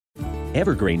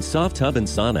Evergreen Soft Tub and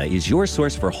Sauna is your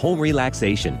source for home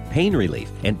relaxation, pain relief,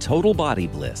 and total body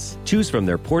bliss. Choose from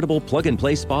their portable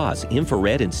plug-and-play spas,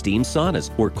 infrared and steam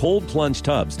saunas, or cold plunge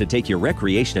tubs to take your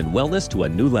recreation and wellness to a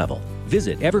new level.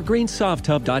 Visit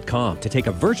evergreensofttub.com to take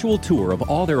a virtual tour of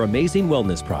all their amazing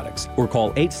wellness products, or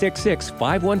call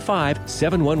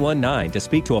 866-515-7119 to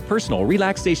speak to a personal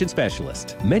relaxation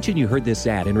specialist. Mention you heard this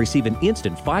ad and receive an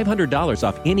instant $500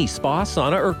 off any spa,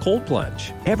 sauna, or cold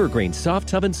plunge. Evergreen Soft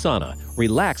Tub and Sauna.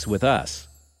 Relax with us.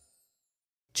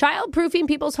 Child-proofing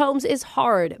people's homes is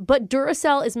hard, but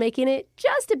Duracell is making it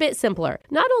just a bit simpler.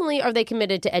 Not only are they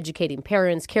committed to educating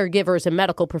parents, caregivers, and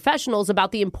medical professionals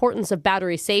about the importance of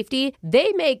battery safety,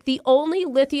 they make the only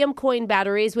lithium coin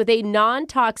batteries with a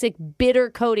non-toxic bitter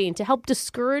coating to help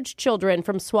discourage children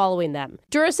from swallowing them.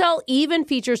 Duracell even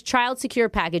features child-secure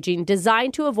packaging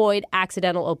designed to avoid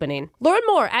accidental opening. Learn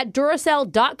more at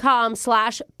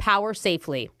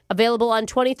Duracell.com/powersafely. Available on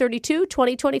 2032,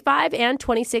 2025, and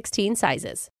 2016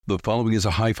 sizes. The following is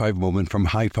a high-five moment from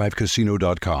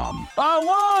highfivecasino.com. I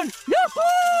won!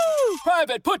 Yahoo!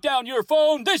 Private, put down your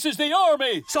phone. This is the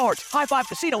Army. Sarge, High Five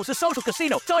Casino is a social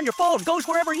casino. It's on your phone. Goes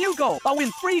wherever you go. I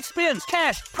win free spins,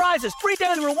 cash, prizes, free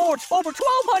daily rewards, over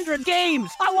 1,200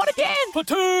 games. I won again.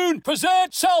 Platoon,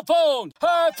 present cell phone.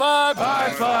 High Five.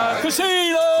 High Five.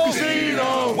 Casino.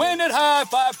 Casino. Win at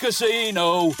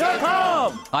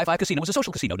highfivecasino.com. High Five Casino is a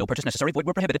social casino. No purchase necessary. Void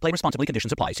where prohibited. Play responsibly.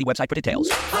 Conditions apply. See website for details.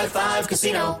 High Five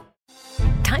Casino.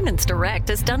 Diamonds Direct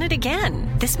has done it again.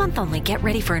 This month only, get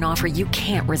ready for an offer you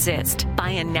can't resist. Buy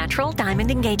a natural diamond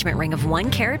engagement ring of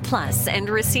 1 carat plus and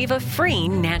receive a free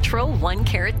natural 1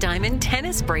 carat diamond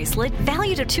tennis bracelet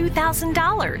valued at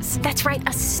 $2,000. That's right,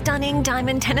 a stunning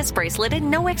diamond tennis bracelet at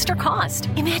no extra cost.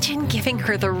 Imagine giving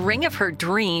her the ring of her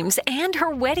dreams and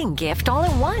her wedding gift all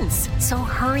at once. So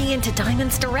hurry into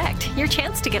Diamonds Direct. Your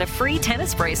chance to get a free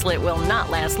tennis bracelet will not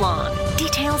last long.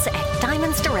 Details at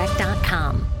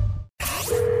diamondsdirect.com.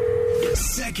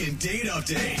 Second date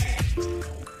update.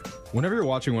 Whenever you're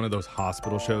watching one of those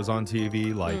hospital shows on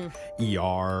TV, like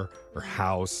ER or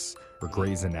House or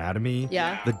Grey's Anatomy,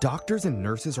 the doctors and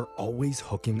nurses are always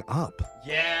hooking up.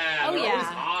 Yeah. Oh, yeah.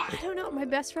 Hot. I don't know. My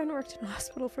best friend worked in a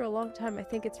hospital for a long time. I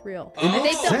think it's real. It I think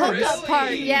makes the sense. hookup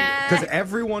part, Because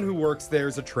everyone who works there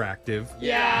is attractive.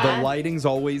 Yeah. The lighting's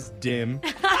always dim.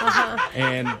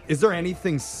 And is there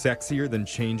anything sexier than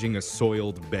changing a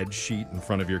soiled bed sheet in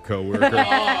front of your coworker?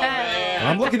 And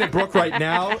I'm looking at Brooke right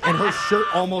now, and her shirt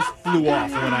almost flew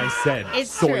off when I said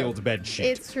soiled bed sheet.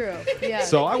 It's true. Yeah.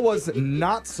 So I was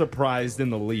not surprised in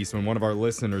the least when one of our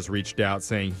listeners reached out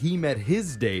saying he met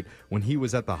his date when he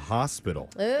was at the hospital.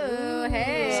 Ooh,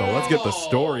 hey. So let's get the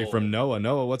story from Noah.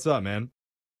 Noah, what's up, man?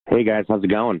 Hey, guys. How's it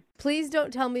going? Please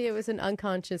don't tell me it was an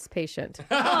unconscious patient.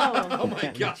 Oh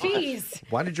my God. Jeez.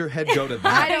 Why did your head go to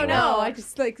that? I don't know.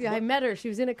 I met her. She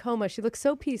was in a coma. She looked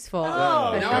so peaceful.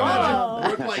 Now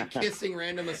imagine Brooke like kissing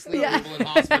random asleep people in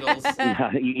hospitals.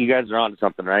 You guys are on to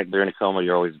something, right? They're in a coma.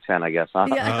 You're always a 10, I guess, huh?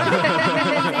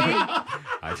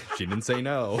 She didn't say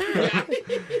no.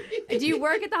 Do you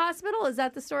work at the hospital? Is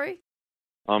that the story?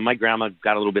 My grandma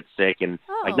got a little bit sick, and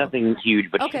like nothing huge,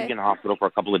 but she was in the hospital for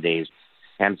a couple of days.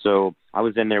 And so I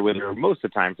was in there with her most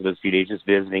of the time for those few days, just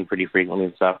visiting pretty frequently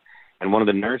and stuff. And one of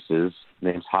the nurses,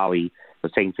 name's Holly,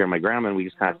 was taking care of my grandma, and we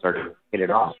just kind of started hitting it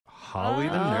off. Holly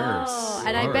the nurse.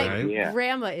 And I bet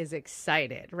Grandma is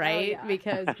excited, right?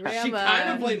 Because Grandma... She kind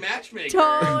of played matchmaker.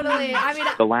 Totally. I mean...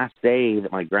 The last day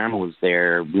that my grandma was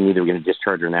there, we knew they were going to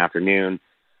discharge her in the afternoon.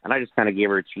 And I just kind of gave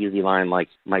her a cheesy line like,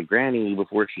 my granny,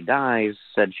 before she dies,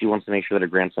 said she wants to make sure that her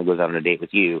grandson goes out on a date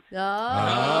with you. Oh,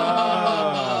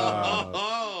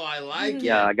 I like it.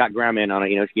 Yeah, I got grandma in on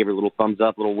it. You know, she gave her a little thumbs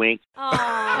up, little wink. And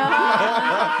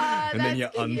then you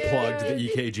unplugged the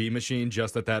EKG machine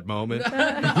just at that moment.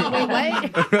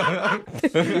 Yeah.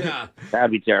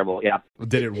 That'd be terrible, yeah.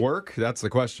 Did it work? That's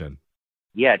the question.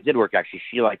 Yeah, it did work, actually.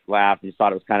 She, like, laughed and just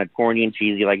thought it was kind of corny and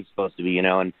cheesy like it's supposed to be, you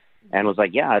know, and was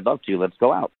like, yeah, I'd love to. Let's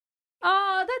go out.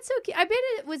 Oh, that's so cute. I bet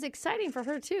it was exciting for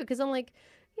her, too, because I'm like,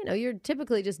 you know, you're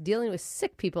typically just dealing with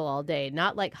sick people all day,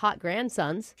 not like hot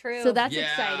grandsons. True. So that's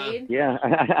exciting. Yeah,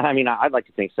 I mean, I'd like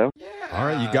to think so. Yeah. All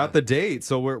right, you got the date.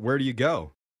 So where do you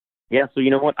go? Yeah, so you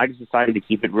know what? I just decided to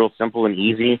keep it real simple and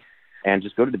easy and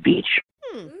just go to the beach.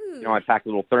 You know, I packed a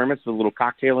little thermos with a little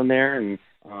cocktail in there, and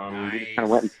we just kind of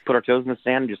went and put our toes in the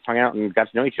sand and just hung out and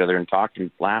got to know each other and talked and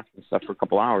laughed and stuff for a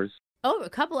couple hours. Oh, a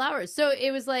couple hours. So it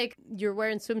was like you're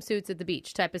wearing swimsuits at the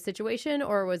beach type of situation,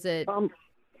 or was it?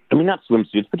 I mean, not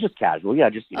swimsuits, but just casual. Yeah,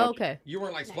 just, Okay. You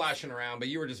weren't like splashing around, but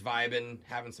you were just vibing,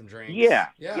 having some drinks. Yeah,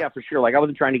 for sure. Like, I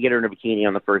wasn't trying to get her in a bikini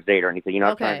on the first date or anything. I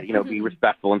was trying to, be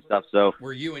respectful and stuff. So.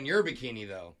 Were you in your bikini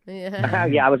though? Yeah.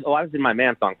 Yeah, I was in my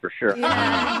man thong for sure. Yeah.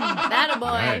 That a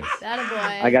boy. That a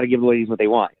boy. I got to give the ladies what they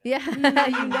want. Yeah,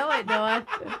 you know it, Noah.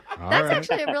 That's right.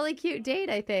 actually a really cute date,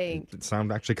 I think. It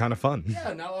sounded actually kind of fun.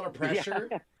 Yeah, not a lot of pressure.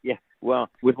 Yeah. Well,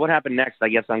 with what happened next, I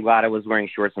guess I'm glad I was wearing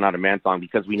shorts and not a man thong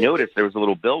because we noticed there was a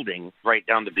little building right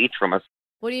down the beach from us.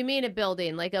 What do you mean a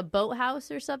building? Like a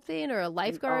boathouse or something, or a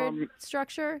lifeguard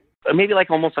structure? Maybe like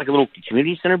almost like a little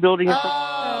community center building or something.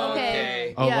 Oh,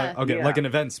 okay. Oh, Yeah. like an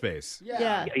event space. Yeah.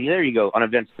 Yeah, there you go, on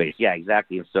event space. Yeah,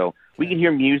 exactly. And so we could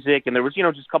hear music, and there was,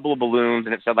 just a couple of balloons,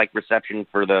 and it said like reception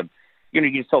for the, you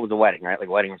just told it was a wedding, right? Like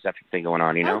a wedding reception thing going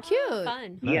on, Oh, cute.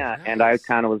 Fun. Yeah, and I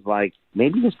kind of was like,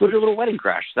 maybe let's go to a little wedding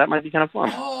crash. That might be kind of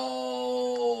fun.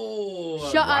 Oh,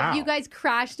 Shut up. You guys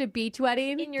crashed a beach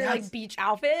wedding? In your like beach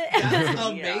outfit? that's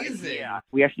amazing. Yeah,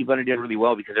 we actually blended in really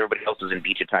well because everybody else was in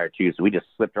beach attire too, so we just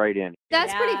slipped right in.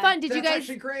 That's pretty fun. That's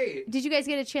actually great. Did you guys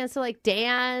get a chance to like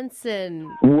dance and?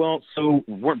 Well, so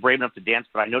we weren't brave enough to dance,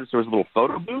 but I noticed there was a little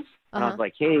photo booth. And I was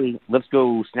like, hey, let's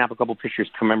go snap a couple pictures,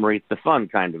 commemorate the fun,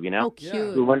 kind of, Oh, cute.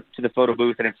 So we went to the photo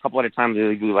booth, and it's a couple at a time.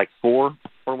 They do like 4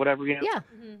 or whatever, Yeah.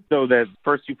 So the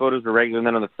first 2 photos were regular, and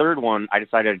then on the third one, I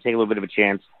decided to take a little bit of a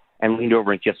chance and leaned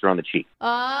over and kissed her on the cheek.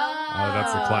 Oh,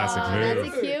 that's a classic move.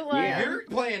 That's a cute one. You're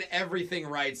playing everything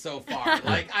right so far.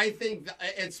 Like, I think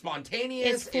it's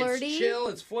spontaneous, It's flirty. it's chill,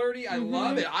 it's flirty. I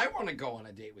love it. I want to go on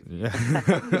a date with you. Yeah.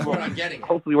 That's what I'm getting.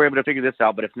 Hopefully we're able to figure this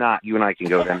out, but if not, you and I can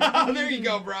go then. Oh, there you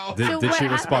go, bro. Did she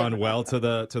respond well to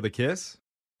the kiss?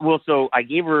 Well, so I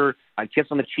gave her a kiss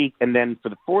on the cheek, and then for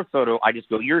the 4th photo, I just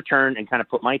go, your turn, and kind of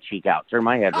put my cheek out, turn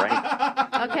my head,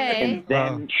 right? Okay. And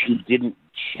then she didn't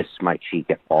kiss my cheek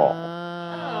at all.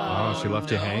 Oh, she left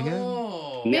you hanging?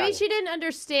 Maybe she didn't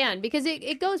understand because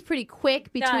it goes pretty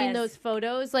quick between Does. those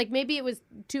photos. Like maybe it was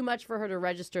too much for her to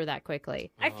register that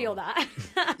quickly. I feel that.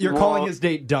 You're calling his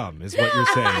date dumb, is what you're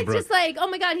saying, It's Brooke. just like, oh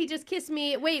my God, he just kissed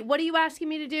me. Wait, what are you asking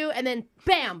me to do? And then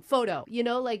bam, photo.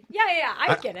 Like yeah,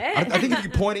 I get it. I think if you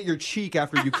point at your cheek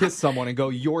after you kiss someone and go,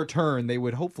 your turn, they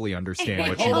would hopefully understand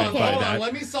what you meant by Hold that. on,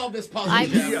 let me solve this puzzle. I'm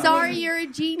Jeff. sorry you're a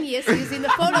genius using the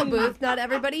photo booth. Not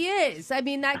everybody is. I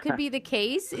mean, that could be the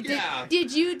case. Yeah.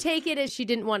 Did you take it as she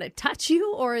didn't want to touch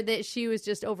you or that she was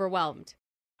just overwhelmed?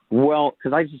 Well,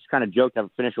 because I just kind of joked at the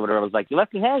finish or whatever. I was like, you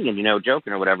left me hanging,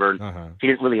 joking or whatever. She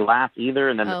didn't really laugh either.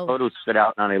 And then the photos stood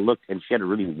out, and I looked, and she had a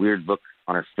really weird look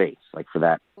on her face, like for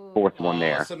that 4th one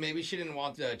there. So maybe she didn't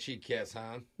want the cheek kiss,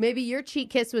 huh? Maybe your cheek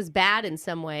kiss was bad in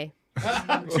some way.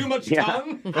 Too much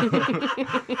tongue?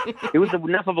 It was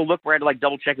enough of a look where I had to like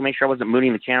double check and make sure I wasn't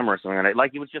mooning the camera or something.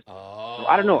 Like it was just,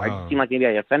 I don't know. I just seemed like maybe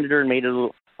I offended her and made it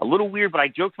a little weird, but I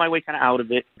joked my way kind of out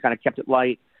of it, kind of kept it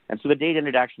light. And so the date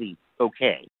ended actually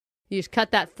okay. You just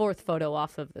cut that 4th photo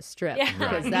off of the strip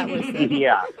because that was the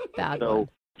bad so one.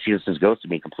 she just ghosted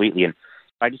me completely, and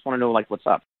I just want to know like what's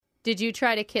up. Did you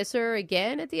try to kiss her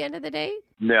again at the end of the date?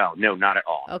 No, not at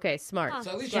all. Okay, smart. So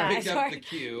at least Yeah. you picked up the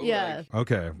cue. Yeah.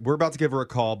 Okay, we're about to give her a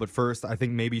call, but first, I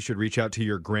think maybe you should reach out to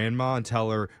your grandma and tell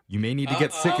her you may need to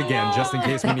get sick again just in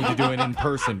case we need to do an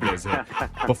in-person visit.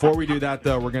 Before we do that,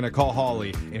 though, we're going to call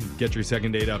Holly and get your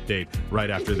second date update right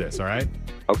after this, all right?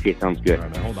 Okay, sounds good. All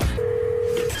right, hold on.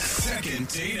 Second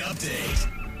date update.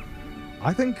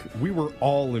 I think we were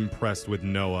all impressed with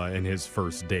Noah and his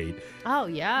first date. Oh,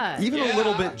 yeah. Even a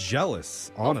little bit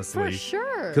jealous, honestly. For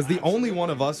sure. Because the only one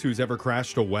of us who's ever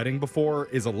crashed a wedding before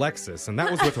is Alexis, and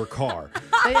that was with her car.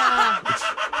 Yeah.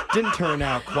 Didn't turn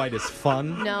out quite as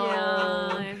fun. No.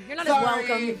 Yeah. You're not Sorry. as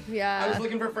welcome. Yeah. I was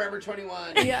looking for Forever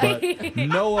 21. But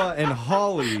Noah and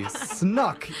Holly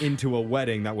snuck into a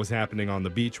wedding that was happening on the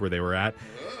beach where they were at.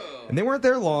 And they weren't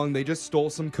there long. They just stole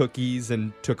some cookies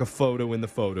and took a photo in the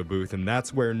photo booth. And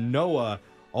that's where Noah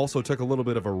also took a little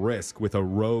bit of a risk with a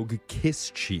rogue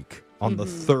kiss cheek on the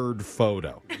 3rd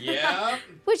photo. Yeah.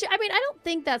 Which, I mean, I don't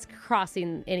think that's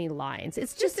crossing any lines.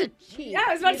 It's just a cheek. Yeah,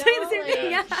 I was about to say the same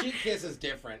thing. Yeah. Cheek kiss is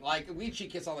different. Like, we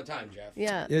cheek kiss all the time, Jeff.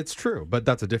 Yeah. It's true, but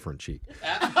that's a different cheek.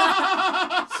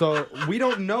 So we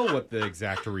don't know what the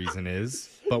exact reason is,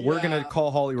 but we're going to call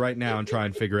Holly right now and try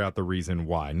and figure out the reason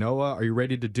why. Noah, are you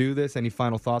ready to do this? Any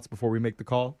final thoughts before we make the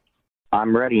call?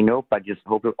 I'm ready. Nope. I just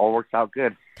hope it all works out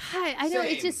good. God, I know.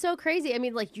 It's Same. just so crazy. I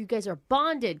mean, like, you guys are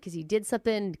bonded because you did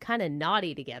something kind of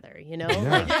naughty together, Yeah.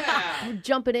 Like, Yeah.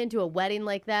 jumping into a wedding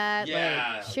like that.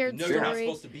 Yeah. Like, shared No, story. you're not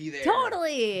supposed to be there.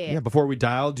 Totally. Yeah, before we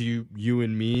dial, do you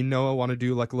and me, Noah, want to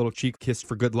do like a little cheek kiss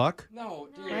for good luck? No,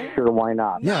 dude. Sure, why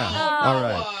not? Yeah. All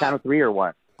right. Count of 3 or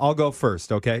what? I'll go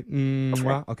first, okay?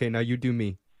 Okay, now you do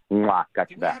me. Mwah, got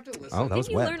you back. Oh, that was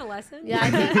Did you wet. learn a lesson? Yeah, I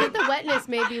think the wetness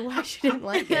may be why she didn't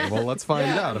like it. Well, let's find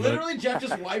out. Literally, Jeff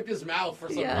just wiped his mouth for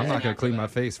some reason. I'm not going to clean my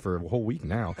face for a whole week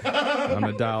now. I'm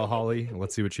going to dial Holly.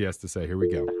 Let's see what she has to say. Here we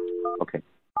go. Okay.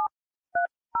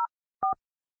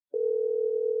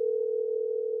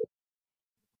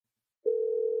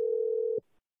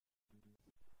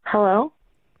 Hello?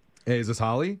 Hey, is this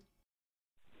Holly?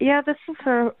 Yeah, this is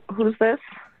her. Who's this?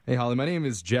 Hey, Holly. My name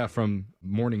is Jeff from a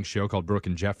morning show called Brooke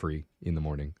and Jeffrey in the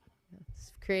morning.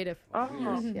 It's creative.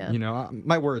 Oh. Yeah. You know,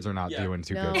 my words are not doing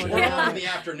too good. We're on in the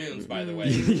afternoons, by the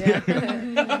way.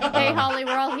 Hey, Holly,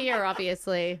 we're all here,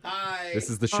 obviously. Hi. This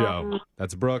is the show.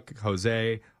 That's Brooke,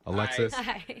 Jose, Alexis.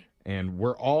 Hi. And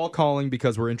we're all calling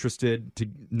because we're interested to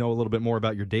know a little bit more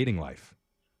about your dating life.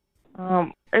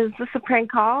 Is this a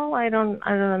prank call? I don't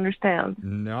understand.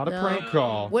 Not a prank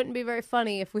call. Wouldn't be very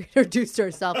funny if we introduced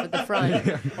ourselves at the front.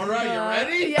 All right, you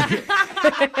ready? Yeah.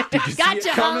 Did you see Gotcha,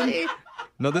 it coming? Holly.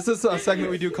 No, this is a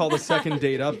segment we do called the Second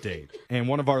Date Update. And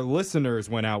one of our listeners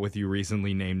went out with you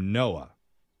recently named Noah.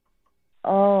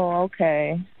 Oh,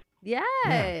 okay.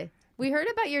 Yeah. We heard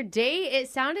about your date. It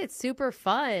sounded super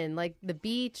fun, like the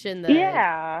beach and the...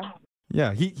 Yeah.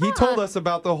 Yeah, he told us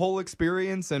about the whole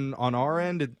experience, and on our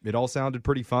end, it all sounded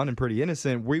pretty fun and pretty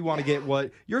innocent. We want to get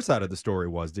what your side of the story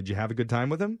was. Did you have a good time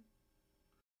with him?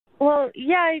 Well,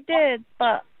 yeah, I did,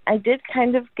 but I did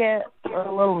kind of get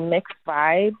a little mixed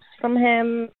vibes from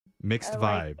him. Mixed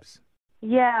vibes.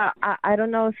 Yeah, I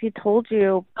don't know if he told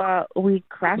you, but we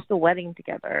crashed the wedding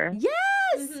together.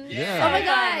 Yes! Yeah. Oh my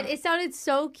God, it sounded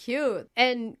so cute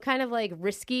and kind of like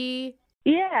risky.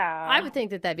 Yeah. I would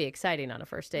think that that'd be exciting on a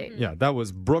first date. Yeah, that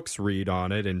was Brooke's read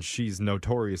on it, and she's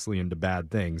notoriously into bad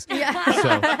things. Yeah.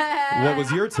 So, what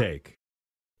was your take?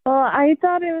 Well, I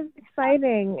thought it was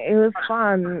exciting. It was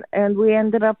fun, and we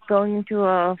ended up going to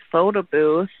a photo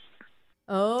booth.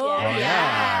 Oh,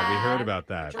 yeah, we heard about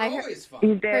that. I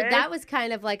You did? heard that was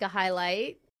kind of like a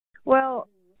highlight. Well,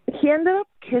 he ended up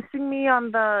kissing me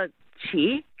on the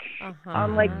cheek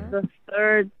on like the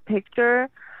third picture,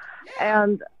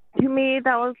 and to me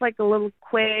that was like a little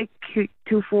quick,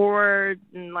 too forward,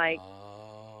 and like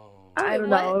I don't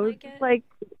know, it was just like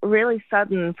really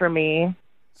sudden for me.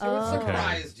 So it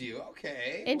surprised you.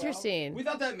 Okay. Interesting. Well, we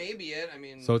thought that may be it. I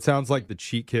mean, So it sounds like the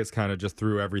cheek kiss kind of just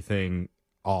threw everything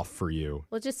off for you.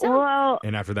 Well, just Well,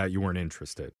 And after that, you weren't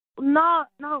interested. not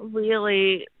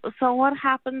really. So what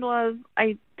happened was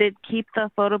I did keep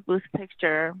the photo booth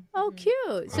picture. Oh,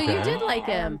 cute. So you did like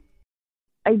him.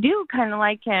 I do kind of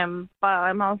like him, but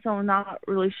I'm also not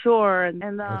really sure. And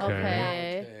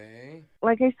Okay.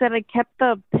 like I said, I kept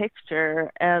the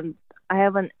picture, and I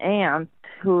have an aunt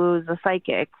who's a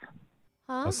psychic.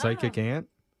 A psychic aunt?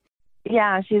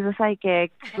 Yeah, she's a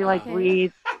psychic. She like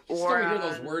reads just don't hear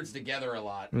those words together a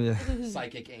lot. Yeah.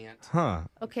 Psychic aunt. Huh.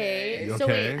 Okay. Okay. So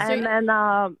wait. So And then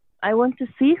I went to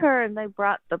see her, and I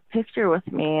brought the picture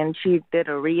with me, and she did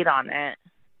a read on it.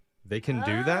 They can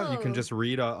do that? You can just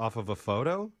read off of a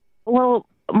photo? Well,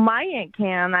 my aunt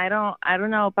can. I don't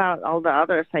know about all the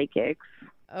other psychics.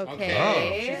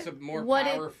 Okay. She's more What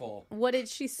did- powerful. What did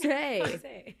she say?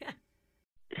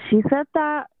 She said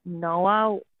that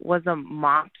Noah was a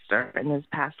mobster in his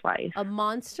past life. A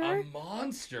monster?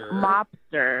 Monster.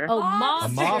 Mobster. Oh,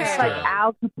 monster. Like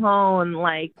Al Capone,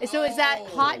 like. So is that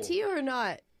hot to you or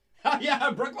not?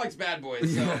 Yeah, Brooke likes bad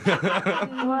boys. So.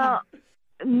 Well,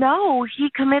 no, he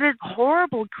committed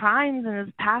horrible crimes in his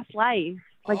past life.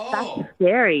 Like, that's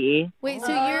scary. Wait, so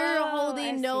you're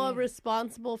holding Noah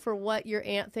responsible for what your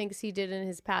aunt thinks he did in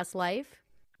his past life?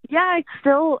 Yeah, it's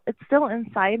still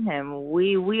inside him.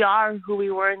 We are who we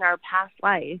were in our past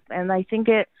life, and I think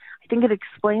it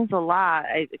explains a lot.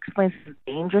 It explains his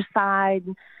dangerous side,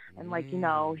 and like he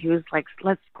was like,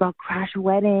 let's go crash a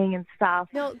wedding and stuff.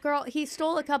 No, girl, he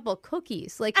stole a couple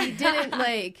cookies. Like he didn't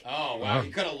like. Oh wow,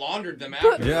 you could have laundered them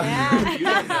after. Yeah. You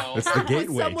don't know. It's the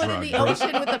gateway Someone drug. in the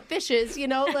ocean with the fishes,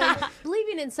 like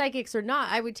believing in psychics or not,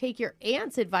 I would take your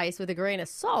aunt's advice with a grain of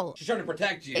salt. She's trying to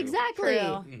protect you. Exactly.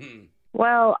 Mhm.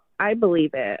 Well, I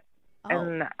believe it,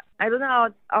 and I don't know.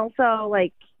 Also,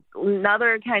 like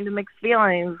another kind of mixed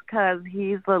feelings because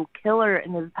he's a killer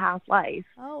in his past life.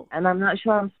 Oh. And I'm not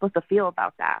sure I'm supposed to feel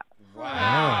about that.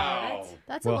 Wow.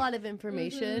 That's Well, a lot of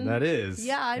information. that is.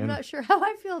 Yeah, I'm And- not sure how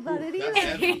I feel about it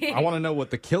either. I want to know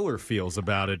what the killer feels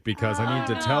about it because I need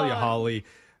to tell you, Holly,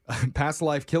 past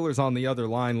life killer's on the other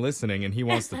line listening and he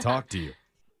wants to talk to you.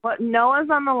 But Noah's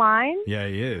on the line? Yeah,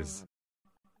 he is.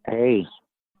 Hey.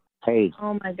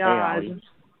 Oh my Hey, God. Ollie.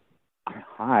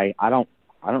 Hi. I don't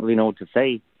really know what to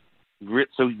say.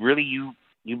 So really, you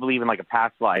believe in like a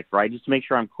past life, right? Just to make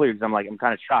sure I'm clear, because I'm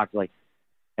kind of shocked, like,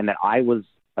 and that I was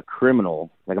a criminal,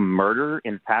 like a murder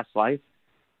in past life?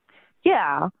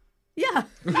 Yeah. Yeah.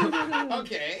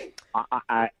 Okay.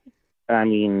 I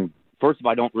mean, first of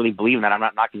all, I don't really believe in that. I'm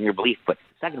not knocking your belief, but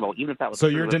second of all, even if that was So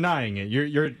true, you're denying it.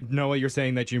 You're Noah. You're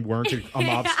saying that you weren't a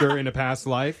mobster in a past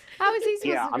life. How is he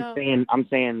supposed yeah, to know? I'm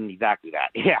saying exactly that.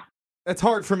 Yeah. It's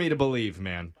hard for me to believe,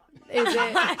 man. Is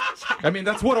it? I mean,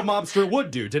 that's what a mobster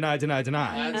would do. Deny, deny,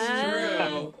 deny. That's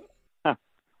true.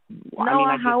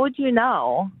 Noah, how would you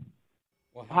know?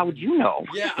 Well, how would you know?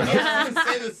 Yeah, I was going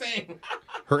to say the same.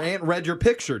 Her aunt read your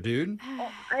picture, dude. I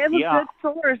have a good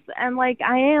source, and like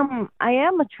I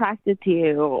am attracted to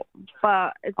you,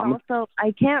 but it's also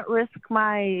I can't risk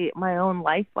my own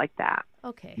life like that.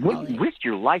 Okay. Wouldn't risk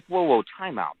your life? Whoa,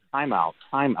 time out.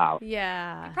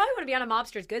 Yeah. You probably want to be on a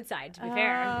mobster's good side, to be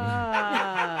fair.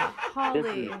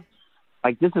 Holly.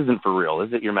 This isn't for real,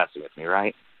 is it? You're messing with me,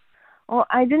 right? Well,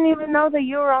 I didn't even know that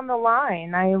you were on the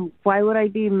line. Why would I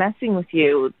be messing with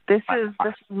you? This is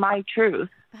my truth.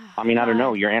 I mean, I don't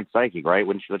know. Your aunt's psychic, right?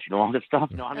 Wouldn't she let you know all this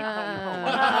stuff? No, I mean,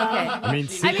 I don't know. I mean,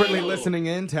 secretly listening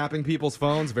in, tapping people's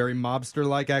phones, very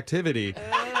mobster-like activity.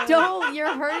 Don't. You're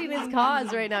hurting his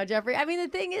cause right now, Jeffrey. I mean, the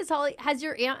thing is, Holly, has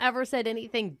your aunt ever said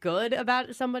anything good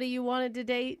about somebody you wanted to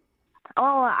date?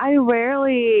 Oh, I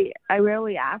rarely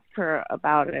asked her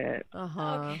about it.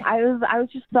 Okay. I was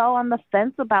just so on the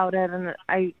fence about it, and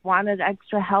I wanted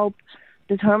extra help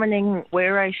determining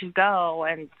where I should go,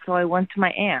 and so I went to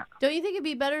my aunt. Don't you think it'd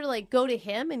be better to like go to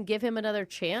him and give him another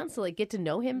chance, to like get to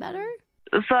know him better?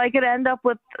 So I could end up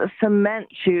with cement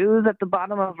shoes at the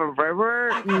bottom of a river?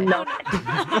 No.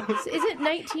 Is it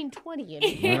 1920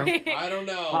 anymore? I don't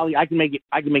know. Holly, I can make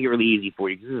it really easy for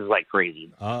you because this is like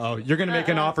crazy. Uh-oh. You're going to make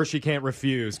an offer she can't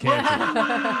refuse, can't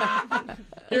you?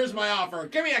 Here's my offer.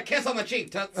 Give me a kiss on the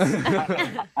cheek, Toots.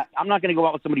 I'm not going to go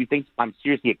out with somebody who thinks I'm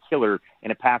seriously a killer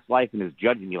in a past life and is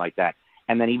judging me like that,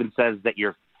 and then even says that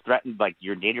you're threatened, like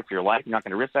you're in danger for your life. You're not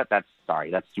going to risk that. That's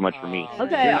too much for me.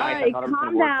 Okay, all right,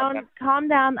 calm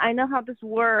down. I know how this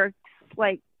works.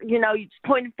 Like, you just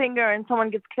point a finger and someone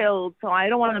gets killed, so I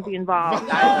don't want to be involved.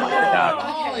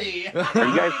 Holly. Are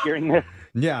you guys hearing this?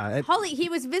 Yeah. Holly, he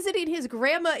was visiting his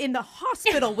grandma in the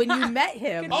hospital when you met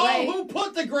him. Who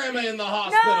put the grandma in the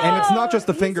hospital? And it's not just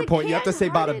the finger point. You have to say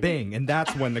bada bing, and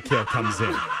that's when the kill comes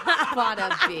in.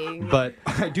 Bada bing. But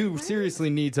I do seriously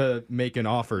need to make an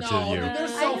offer to you. They're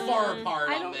so far apart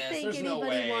on this. think There's no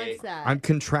anybody way. wants that. I'm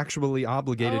contractually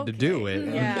obligated to do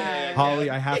it. Yeah. Holly,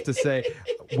 I have to say,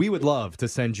 we would love to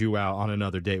send you out on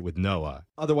another date with Noah,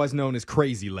 otherwise known as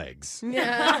Crazy Legs.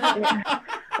 Yeah.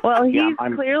 Well, he's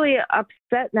clearly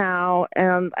upset now,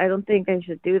 and I don't think I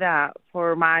should do that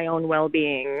for my own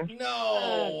well-being. No.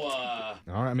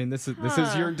 All right, I mean, this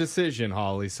is your decision,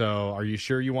 Holly, so are you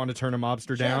sure you want to turn a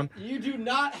mobster down? You do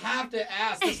not have to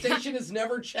ask. The station has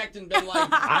never checked and been like,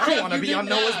 I don't want to you be on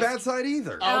didn't Noah's ask. bad side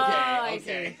either.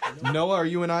 Okay. Noah, are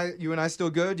you and I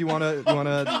still good? You want to You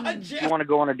want to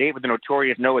go on a date with the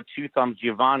notorious Noah Two Thumbs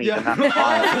Giovanni? Yeah. Then that's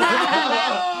fine.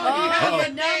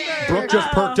 Brooke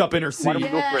just perked up in her seat. Why don't we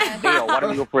go for a sail? Why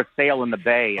don't we go for a sail in the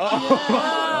bay?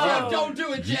 Jeff, don't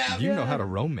do it, Jeff. You know how to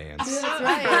romance. That's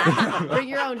right. Bring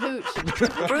your own hooch.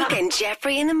 Brooke and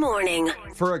Jeffrey in the morning.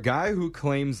 For a guy who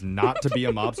claims not to be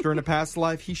a mobster in a past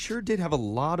life, he sure did have a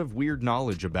lot of weird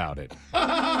knowledge about it.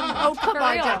 Oh, come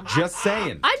on, Jeff. Just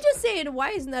saying. I'm just saying, why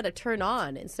isn't that a turn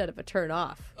on instead of a turn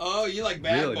off? Oh, you like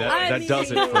bad Really, boys. that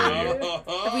does it for you.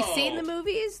 Have we seen the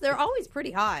movies? They're always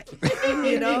pretty hot.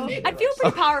 You know? I feel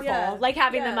pretty powerful, Yeah. like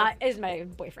having them as my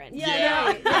boyfriend.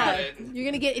 Yeah. You're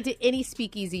going to get into any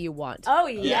speakeasy you want. Oh,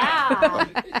 yeah.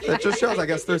 That just shows, I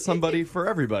guess, there's somebody for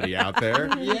everybody out there.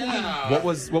 Yeah. What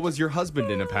was your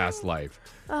husband in a past life?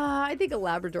 I think a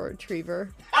Labrador Retriever.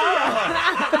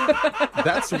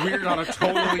 That's weird on a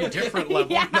totally different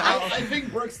level. Yeah. I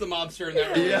think Brooke's the mobster in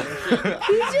that relationship.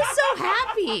 He's just so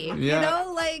happy. Yeah. You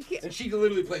know, like... And she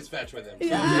literally plays fetch with him.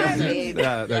 Yeah, I mean-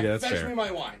 that's fetch fair. me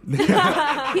my wine.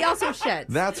 He also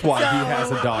sheds. That's why he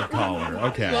has a dog collar.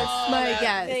 Okay. That's my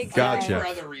guess. Gotcha. For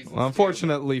other reasons. Well,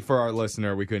 unfortunately for our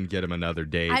listener, we couldn't get him another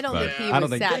date. I don't but think he I was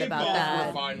don't think sad about that.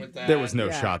 We're fine with that. there was no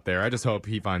Yeah. shot there. I just hope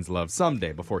he finds love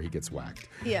someday before he gets whacked.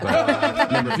 Yeah. But,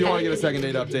 remember, if you want to get a second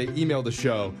date update, email the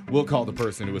show. We'll call the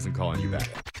person who isn't calling you back.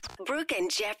 Brooke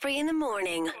and Jeffrey in the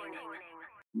morning.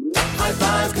 High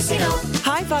Five Casino.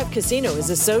 High Five Casino is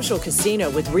a social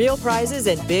casino with real prizes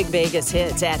and big Vegas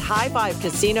hits at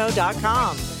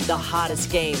highfivecasino.com. The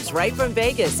hottest games right from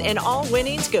Vegas, and all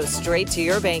winnings go straight to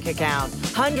your bank account.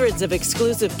 Hundreds of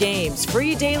exclusive games,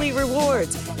 free daily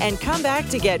rewards, and come back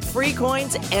to get free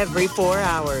coins every 4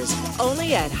 hours.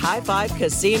 Only at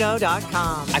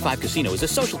highfivecasino.com. High Five Casino is a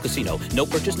social casino. No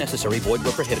purchase necessary. Void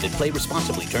where prohibited. Play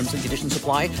responsibly. Terms and conditions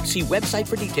apply. See website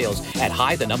for details at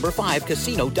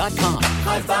high5casino.com.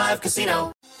 High Five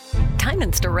Casino.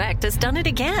 Diamonds Direct has done it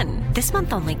again. This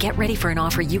month only, get ready for an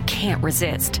offer you can't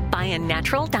resist. Buy a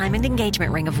natural diamond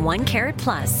engagement ring of 1 carat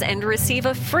plus and receive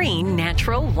a free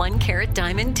natural 1 carat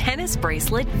diamond tennis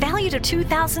bracelet valued at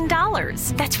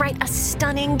 $2,000. That's right, a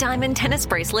stunning diamond tennis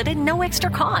bracelet at no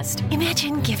extra cost.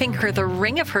 Imagine giving her the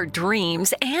ring of her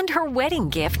dreams and her wedding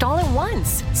gift all at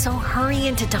once. So hurry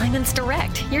into Diamonds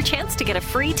Direct. Your chance to get a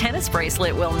free tennis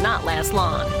bracelet will not last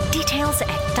long. Details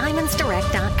at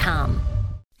diamondsdirect.com.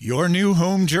 Your new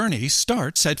home journey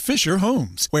starts at Fisher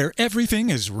Homes, where everything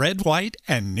is red, white,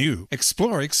 and new.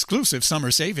 Explore exclusive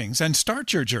summer savings and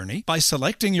start your journey by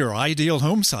selecting your ideal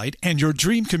home site and your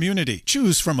dream community.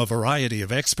 Choose from a variety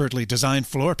of expertly designed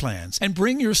floor plans and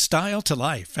bring your style to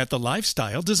life at the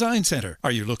Lifestyle Design Center. Are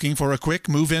you looking for a quick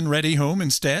move-in ready home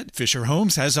instead? Fisher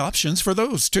Homes has options for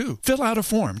those too. Fill out a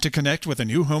form to connect with a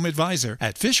new home advisor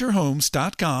at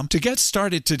fisherhomes.com to get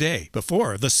started today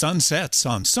before the sun sets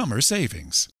on summer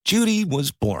savings. Judy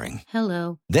was boring.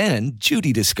 Hello. Then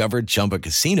Judy discovered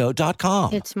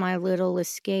ChumbaCasino.com. It's my little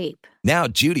escape. Now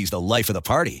Judy's the life of the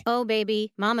party. Oh,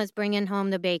 baby, mama's bringing home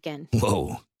the bacon.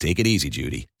 Whoa, take it easy,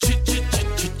 Judy.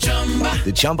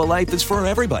 The Chumba life is for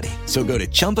everybody. So go to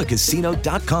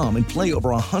ChumbaCasino.com and play over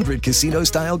 100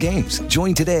 casino-style games.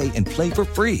 Join today and play for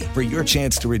free for your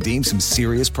chance to redeem some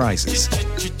serious prizes.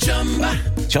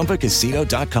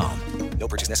 ChumbaCasino.com. No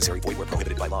purchase necessary. Void where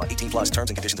prohibited by law. 18+ terms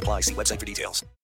and conditions apply. See website for details.